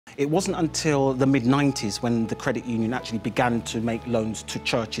It wasn't until the mid-90s when the credit union actually began to make loans to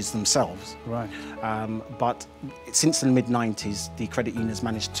churches themselves. Right. But since the mid-90s, the credit union has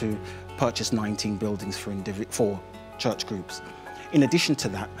managed to purchase 19 buildings for church groups. In addition to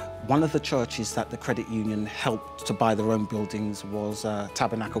that, one of the churches that the credit union helped to buy their own buildings was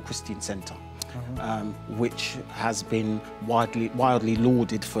Tabernacle Christian Centre, which has been widely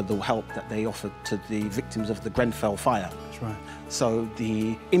lauded for the help that they offered to the victims of the Grenfell fire. That's right. So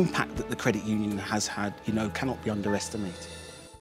the impact that the credit union has had, cannot be underestimated.